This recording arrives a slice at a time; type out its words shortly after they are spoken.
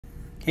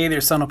Hey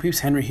there, Sono peeps,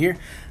 Henry here.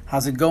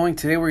 How's it going?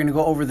 Today we're going to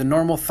go over the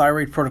normal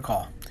thyroid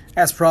protocol.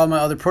 As per all my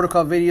other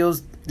protocol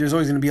videos, there's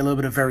always going to be a little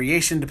bit of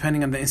variation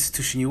depending on the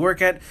institution you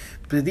work at,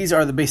 but these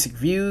are the basic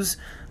views.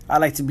 I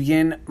like to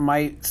begin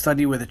my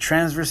study with a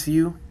transverse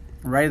view,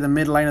 right at the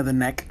midline of the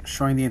neck,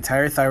 showing the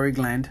entire thyroid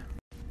gland.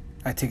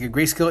 I take a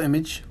grayscale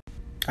image.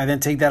 I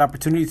then take that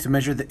opportunity to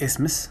measure the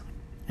isthmus,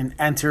 an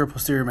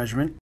anterior-posterior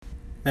measurement.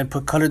 Then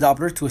put color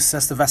Doppler to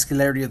assess the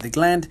vascularity of the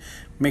gland,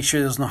 make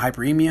sure there's no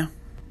hyperemia.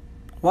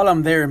 While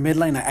I'm there in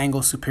midline, I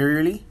angle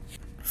superiorly,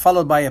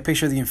 followed by a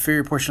picture of the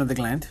inferior portion of the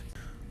gland.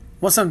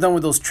 Once I'm done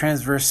with those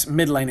transverse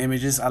midline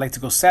images, I like to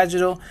go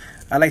sagittal.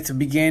 I like to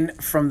begin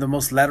from the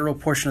most lateral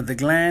portion of the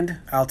gland.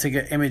 I'll take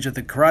an image of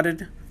the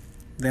carotid.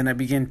 Then I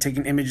begin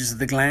taking images of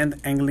the gland,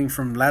 angling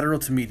from lateral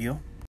to medial.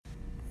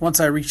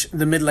 Once I reach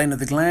the midline of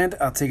the gland,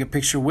 I'll take a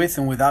picture with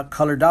and without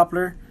color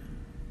Doppler,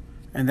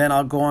 and then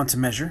I'll go on to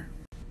measure.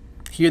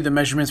 Here the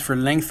measurements for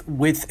length,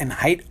 width, and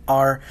height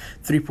are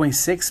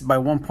 3.6 by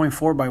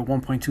 1.4 by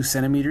 1.2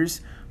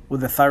 centimeters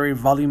with a thyroid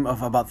volume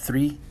of about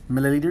 3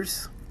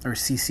 milliliters or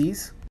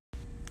cc's.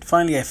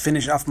 Finally, I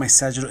finish off my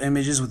sagittal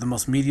images with the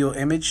most medial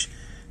image.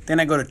 Then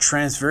I go to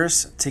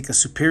transverse, take a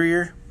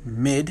superior,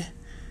 mid,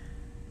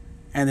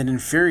 and an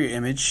inferior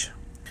image.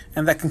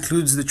 And that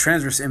concludes the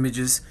transverse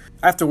images.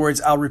 Afterwards,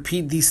 I'll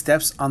repeat these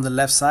steps on the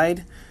left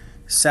side.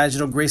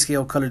 Sagittal,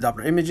 grayscale, color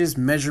Doppler images,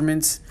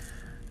 measurements,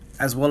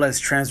 as well as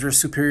transverse,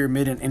 superior,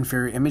 mid, and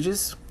inferior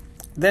images.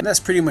 Then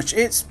that's pretty much it.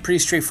 It's pretty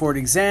straightforward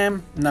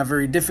exam, not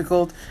very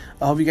difficult.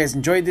 I hope you guys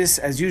enjoyed this.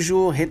 As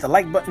usual, hit the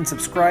like button,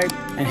 subscribe,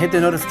 and hit the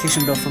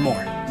notification bell for more.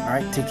 All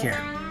right, take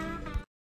care.